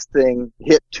let this thing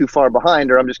hit too far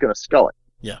behind, or I'm just going to scull it.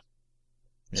 Yeah.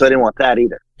 So I didn't want that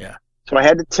either. Yeah. So I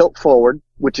had to tilt forward,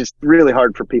 which is really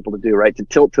hard for people to do, right? To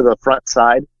tilt to the front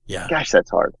side. Yeah. Gosh, that's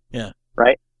hard. Yeah.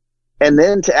 Right? And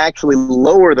then to actually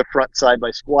lower the front side by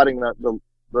squatting the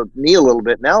knee a little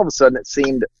bit. Now all of a sudden it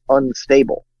seemed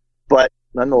unstable. But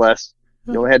nonetheless,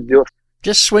 you only had to do it.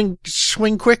 Just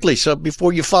swing quickly so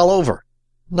before you fall over.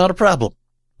 Not a problem.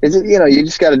 You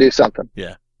just got to do something.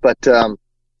 Yeah. But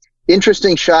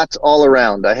interesting shots all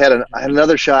around. I had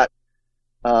another shot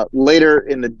later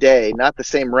in the day, not the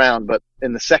same round, but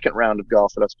in the second round of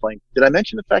golf that I was playing. Did I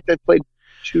mention the fact I played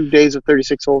 2 days of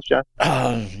 36 holes, John?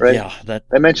 Right? Yeah.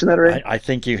 I mentioned that already? I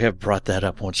think you have brought that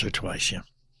up once or twice, yeah.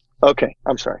 Okay,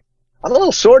 I'm sorry. I'm a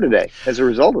little sore today as a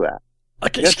result of that.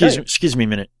 Okay, excuse me a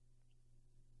minute.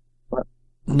 What?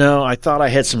 No, I thought I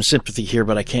had some sympathy here,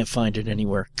 but I can't find it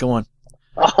anywhere. Go on.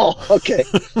 Oh, okay.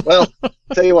 Well,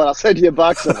 tell you what, I'll send you a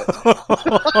box of it.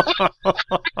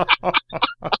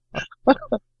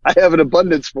 I have an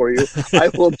abundance for you.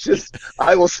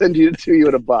 I will send you to you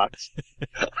in a box.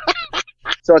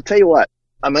 So I'll tell you what,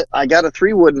 I got a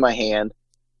 3-wood in my hand.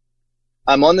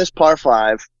 I'm on this par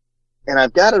 5, and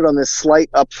I've got it on this slight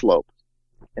upslope.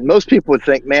 And most people would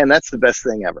think, man, that's the best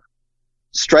thing ever.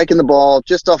 Striking the ball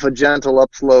just off a gentle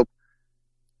upslope,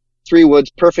 3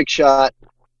 woods, perfect shot.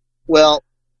 Well,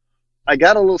 I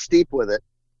got a little steep with it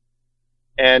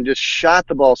and just shot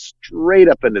the ball straight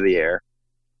up into the air.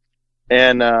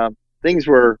 And things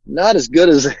were not as good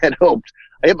as I had hoped.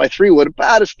 I hit my 3-wood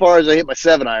about as far as I hit my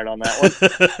 7-iron on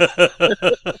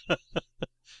that one.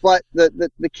 But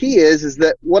the key is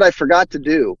that what I forgot to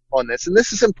do on this, and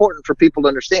this is important for people to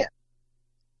understand,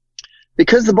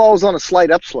 because the ball was on a slight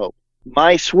upslope,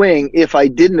 my swing, if I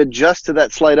didn't adjust to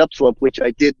that slight upslope, which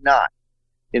I did not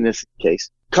in this case,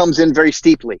 comes in very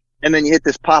steeply. And then you hit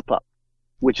this pop-up,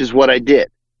 which is what I did.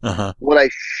 Uh-huh. What I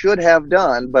should have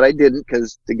done, but I didn't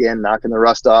because, again, knocking the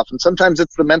rust off. And sometimes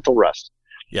it's the mental rust.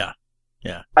 Yeah.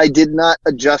 Yeah. I did not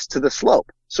adjust to the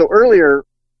slope. So earlier,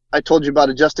 I told you about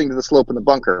adjusting to the slope in the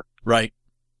bunker. Right.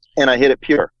 And I hit it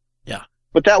pure. Yeah.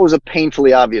 But that was a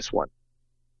painfully obvious one.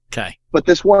 Okay. But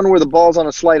this one where the ball's on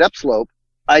a slight upslope,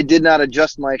 I did not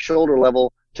adjust my shoulder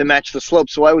level to match the slope.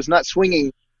 So I was not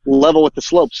swinging level with the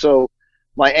slope. So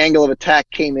my angle of attack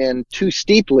came in too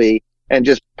steeply and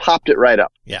just popped it right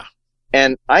up. Yeah.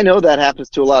 And I know that happens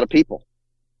to a lot of people.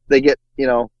 They get,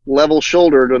 level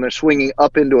shouldered when they're swinging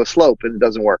up into a slope and it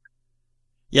doesn't work.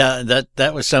 Yeah,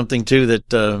 that was something too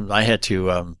that I had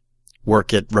to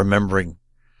work at remembering,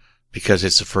 because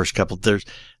it's the first couple. There's,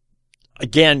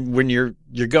 again, when you're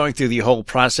going through the whole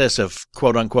process of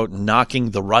quote unquote knocking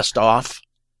the rust off.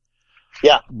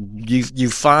 Yeah. You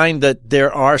find that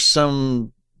there are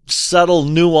some subtle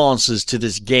nuances to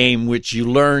this game which you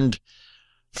learned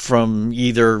from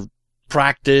either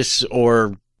practice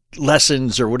or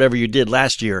lessons or whatever you did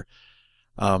last year,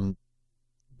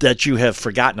 that you have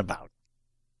forgotten about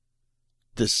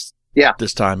this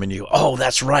time. And oh,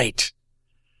 that's right.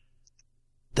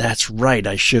 That's right.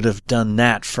 I should have done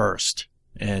that first.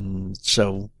 And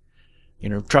so,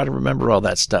 try to remember all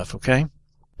that stuff. Okay.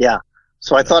 Yeah.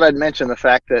 So I thought I'd mention the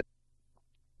fact that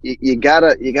you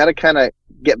gotta kind of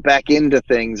get back into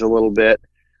things a little bit,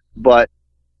 but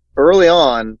early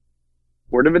on,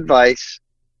 word of advice,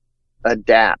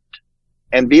 adapt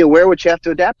and be aware what you have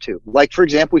to adapt to. Like, for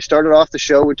example, we started off the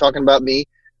show, we're talking about me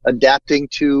adapting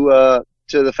to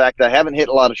the fact that I haven't hit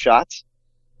a lot of shots.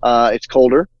 It's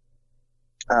colder.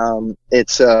 Ball's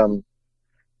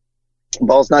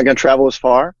not going to travel as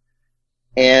far,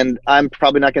 and I'm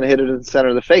probably not going to hit it in the center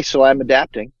of the face. So I'm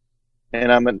adapting,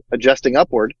 and I'm adjusting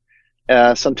upward.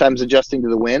 Sometimes adjusting to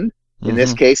the wind. In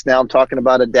this case, now I'm talking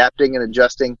about adapting and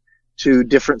adjusting to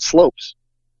different slopes.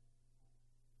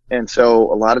 And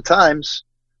so a lot of times,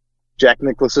 Jack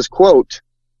Nicklaus's quote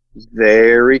is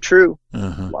very true.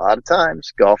 A lot of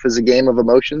times, golf is a game of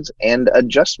emotions and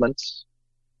adjustments.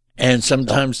 And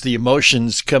sometimes the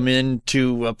emotions come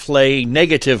into play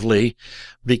negatively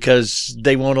because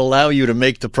they won't allow you to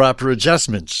make the proper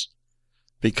adjustments.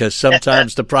 Because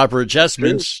sometimes the proper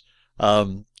adjustments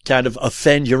kind of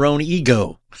offend your own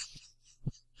ego.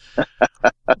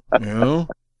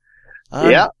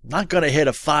 I'm not going to hit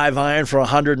a 5-iron for a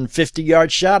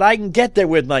 150-yard shot. I can get there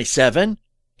with my 7.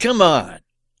 Come on.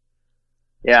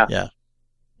 Yeah. Yeah.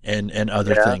 And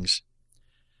other things.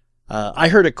 I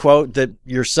heard a quote that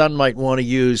your son might want to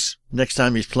use next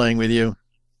time he's playing with you.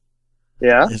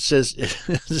 Yeah. It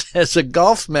says a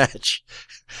golf match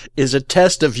is a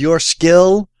test of your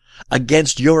skill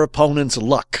against your opponent's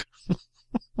luck.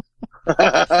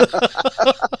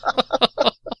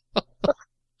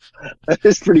 That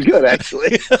is pretty good,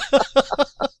 actually.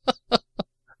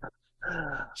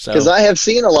 Because I have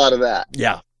seen a lot of that.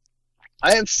 Yeah.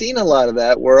 I have seen a lot of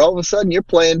that where all of a sudden you're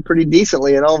playing pretty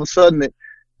decently, and all of a sudden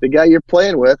the guy you're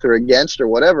playing with or against or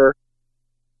whatever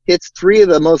hits 3 of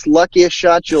the most luckiest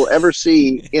shots you'll ever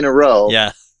see in a row.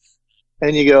 Yeah.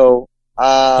 And you go,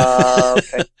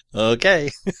 okay.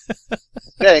 Okay.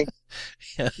 Okay.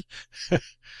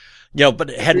 Yeah. But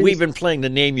had we been playing the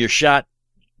name your shot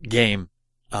game,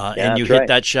 and you hit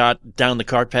that shot down the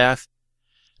cart path,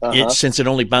 since it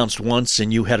only bounced once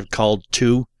and you had called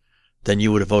 2, then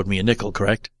you would have owed me a nickel,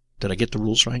 correct? Did I get the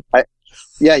rules right?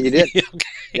 Yeah, you did. Okay.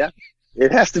 Yeah.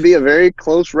 It has to be a very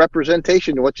close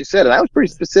representation to what you said. And I was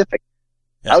pretty specific.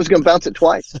 Yeah. I was going to bounce it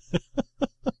twice.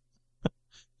 Yeah.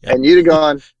 And you'd have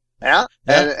gone, yeah.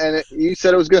 And you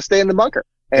said it was going to stay in the bunker.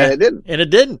 And it didn't. And it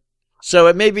didn't. So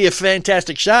it may be a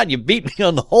fantastic shot. You beat me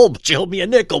on the hole, but you owe me a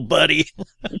nickel, buddy.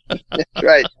 That's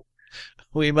right.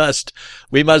 We must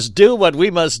do what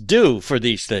we must do for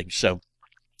these things. So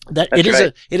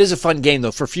it is a fun game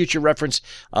though. For future reference,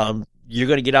 you're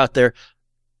going to get out there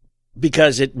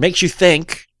because it makes you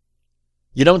think.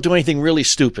 You don't do anything really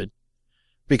stupid.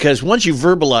 Because once you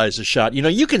verbalize a shot,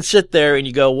 you can sit there and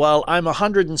you go, well, I'm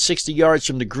 160 yards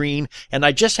from the green and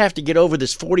I just have to get over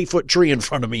this 40-foot tree in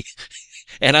front of me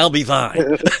and I'll be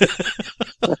fine.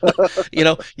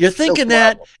 You're thinking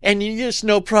that and you just,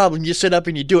 no problem. You sit up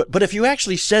and you do it. But if you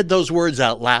actually said those words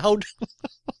out loud,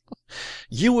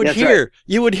 you would hear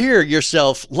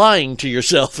yourself lying to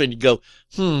yourself and you go,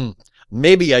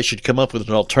 maybe I should come up with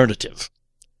an alternative.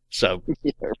 So,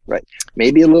 yeah, right.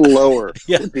 Maybe a little lower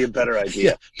would be a better idea.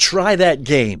 Yeah. Try that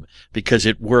game because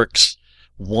it works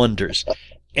wonders.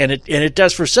 And it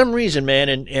does for some reason, man.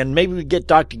 And maybe we get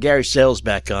Dr. Gary Sales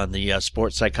back on, the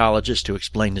sports psychologist, to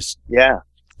explain this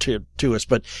to us.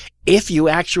 But if you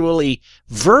actually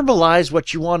verbalize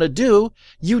what you want to do,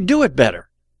 you do it better.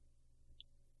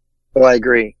 Well, I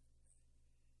agree.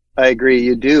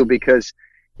 You do because,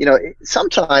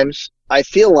 sometimes I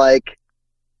feel like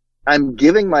I'm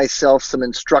giving myself some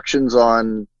instructions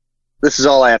on this is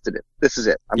all I have to do. This is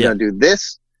it. I'm going to do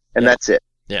this and that's it.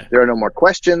 Yeah. There are no more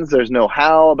questions. There's no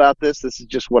how about this. This is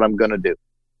just what I'm going to do.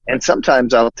 And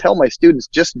sometimes I'll tell my students,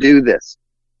 just do this.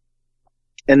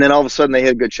 And then all of a sudden they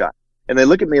hit a good shot and they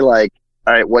look at me like,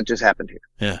 all right, what just happened here?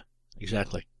 Yeah,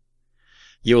 exactly.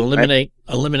 You eliminate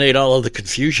all of the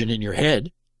confusion in your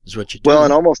head is what you do. Well,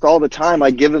 and almost all the time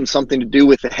I give them something to do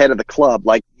with the head of the club,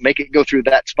 like make it go through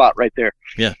that spot right there.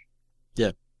 Yeah.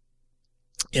 Yeah.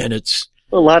 And it's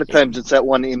a lot of times it's that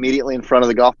one immediately in front of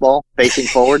the golf ball facing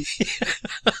forward.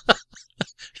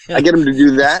 I get them to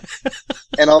do that.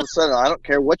 And all of a sudden, I don't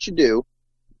care what you do,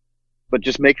 but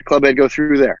just make your club head go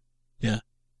through there. Yeah.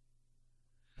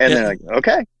 And they're like,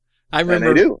 okay. I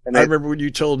remember when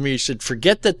you told me, you said,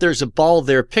 forget that there's a ball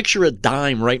there. Picture a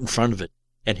dime right in front of it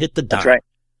and hit the dime.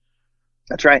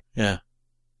 That's right. Yeah.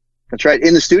 That's right.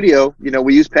 In the studio,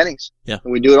 we use pennies. Yeah.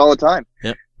 And we do it all the time.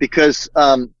 Yeah. Because,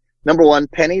 number one,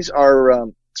 pennies are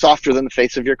softer than the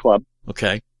face of your club.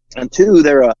 Okay. And two,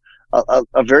 they're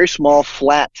a very small,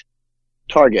 flat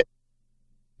target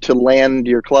to land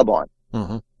your club on.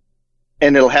 Mm-hmm.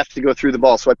 And it'll have to go through the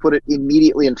ball. So I put it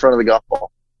immediately in front of the golf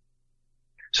ball.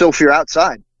 So if you're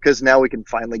outside, because now we can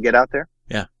finally get out there.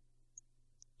 Yeah.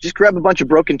 Just grab a bunch of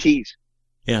broken tees.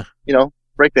 Yeah.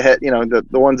 Break the head,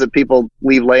 the ones that people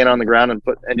leave laying on the ground and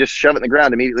just shove it in the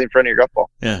ground immediately in front of your golf ball.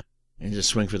 Yeah. And just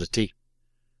swing for the tee.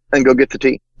 And go get the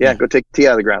tee. Yeah. Go take the tee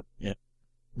out of the ground. Yeah.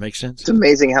 Makes sense. It's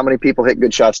amazing how many people hit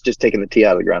good shots just taking the tee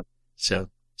out of the ground. So,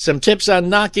 some tips on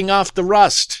knocking off the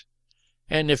rust.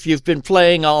 And if you've been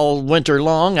playing all winter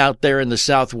long out there in the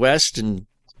Southwest and,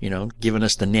 giving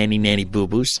us the nanny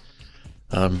boo-boos,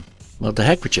 well, to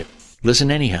heck with you.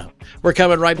 Listen anyhow. We're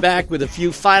coming right back with a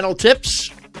few final tips.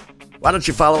 Why don't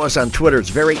you follow us on Twitter? It's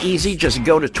very easy. Just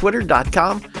go to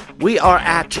twitter.com. We are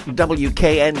at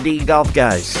WKND Golf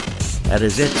Guys. That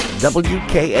is it.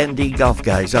 WKND Golf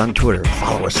Guys on Twitter.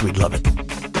 Follow us. We'd love it.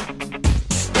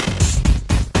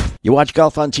 You watch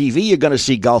golf on TV, you're going to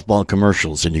see golf ball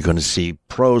commercials, and you're going to see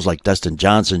pros like Dustin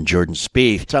Johnson, Jordan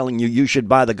Spieth telling you should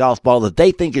buy the golf ball that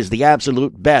they think is the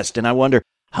absolute best. And I wonder,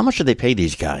 how much do they pay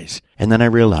these guys? And then I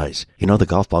realize, the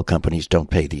golf ball companies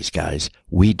don't pay these guys.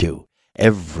 We do.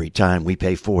 Every time we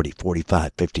pay $40,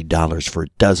 $45, $50 for a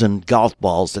dozen golf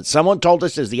balls that someone told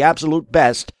us is the absolute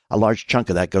best, a large chunk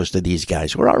of that goes to these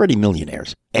guys who are already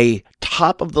millionaires. A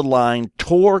top-of-the-line,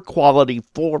 tour-quality,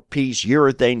 4-piece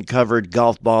urethane-covered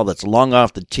golf ball that's long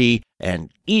off the tee and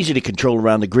easy to control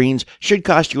around the greens should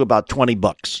cost you about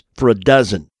 $20 for a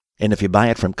dozen. And if you buy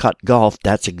it from Cut Golf,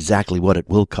 that's exactly what it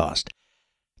will cost.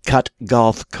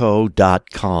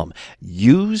 CutGolfCo.com.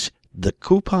 Use the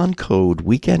coupon code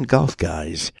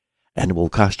WeekendGolfGuys, and it will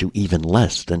cost you even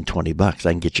less than $20.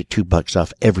 I can get you $2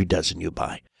 off every dozen you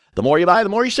buy. The more you buy, the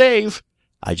more you save.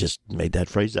 I just made that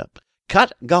phrase up.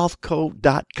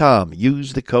 CutGolfCo.com.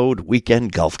 Use the code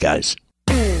WeekendGolfGuys.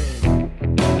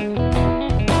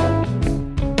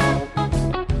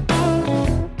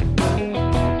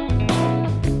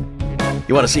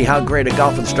 You want to see how great a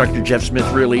golf instructor Jeff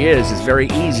Smith really is? It's very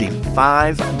easy.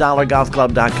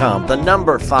 $5golfclub.com. The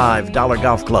number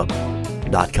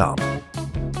 $5golfclub.com.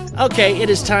 Okay, it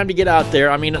is time to get out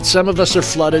there. I mean, some of us are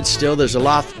flooded still. There's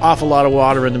awful lot of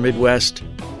water in the Midwest.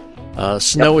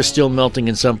 Snow is still melting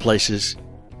in some places.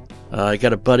 I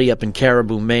got a buddy up in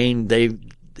Caribou, Maine.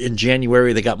 In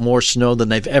January, they got more snow than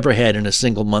they've ever had in a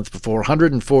single month before.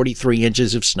 143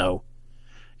 inches of snow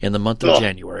in the month of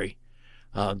January.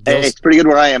 Hey, it's pretty good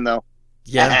where I am, though.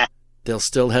 Yeah, they'll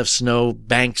still have snow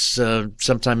banks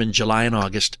sometime in July and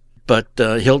August. But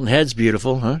Hilton Head's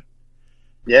beautiful, huh?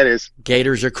 Yeah, it is.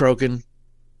 Gators are croaking.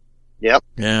 Yep.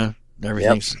 Yeah,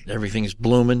 everything's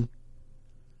blooming.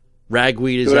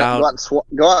 Ragweed is out.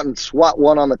 Go out and swat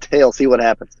one on the tail, see what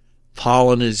happens.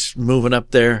 Pollen is moving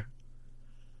up there.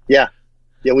 Yeah,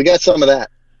 we got some of that.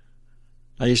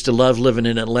 I used to love living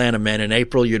in Atlanta, man. In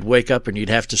April, you'd wake up and you'd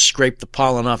have to scrape the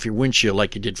pollen off your windshield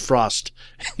like you did frost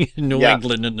in New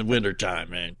England in the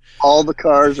wintertime, man. All the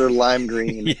cars are lime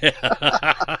green.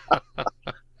 Yeah.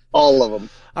 All of them.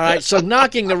 All right, so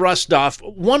knocking the rust off,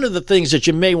 one of the things that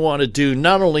you may want to do,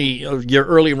 not only your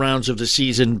early rounds of the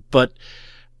season, but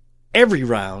every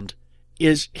round,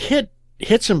 is hit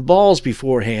some balls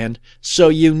beforehand so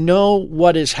you know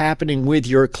what is happening with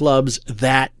your clubs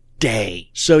that day.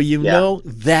 So you know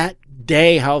that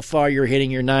day how far you're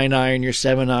hitting your 9-iron, your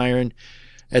 7-iron,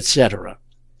 etc.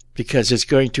 Because it's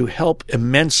going to help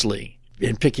immensely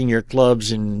in picking your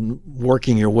clubs and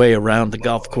working your way around the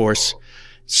golf course,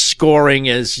 scoring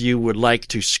as you would like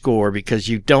to score, because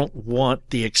you don't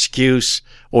want the excuse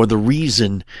or the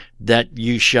reason that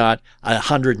you shot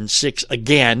 106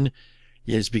 again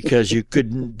is because you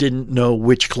didn't know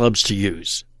which clubs to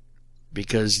use,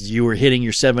 because you were hitting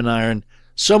your 7-iron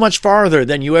so much farther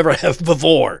than you ever have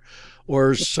before,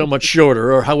 or so much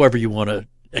shorter, or however you want to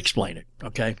explain it,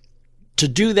 okay? To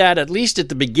do that, at least at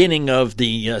the beginning of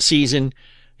the season,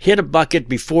 hit a bucket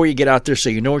before you get out there so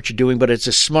you know what you're doing, but it's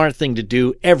a smart thing to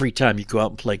do every time you go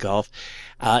out and play golf.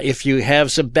 If you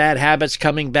have some bad habits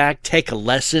coming back, take a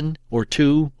lesson or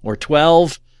 2 or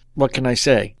 12. What can I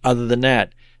say other than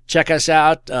that? Check us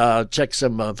out. Check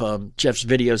some of Jeff's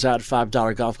videos out at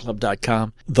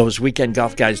 $5golfclub.com.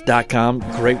 ThoseWeekendGolfGuys.com.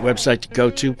 Great website to go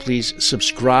to. Please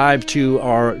subscribe to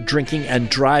our Drinking and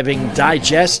Driving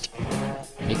Digest,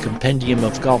 a compendium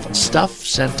of golf stuff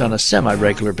sent on a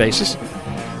semi-regular basis.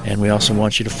 And we also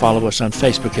want you to follow us on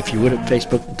Facebook, if you would, at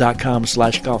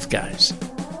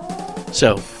Facebook.com/golfguys.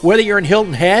 So, whether you're in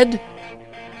Hilton Head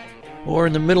or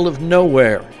in the middle of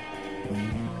nowhere,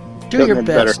 do your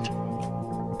best.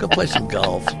 Go play some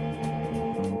golf.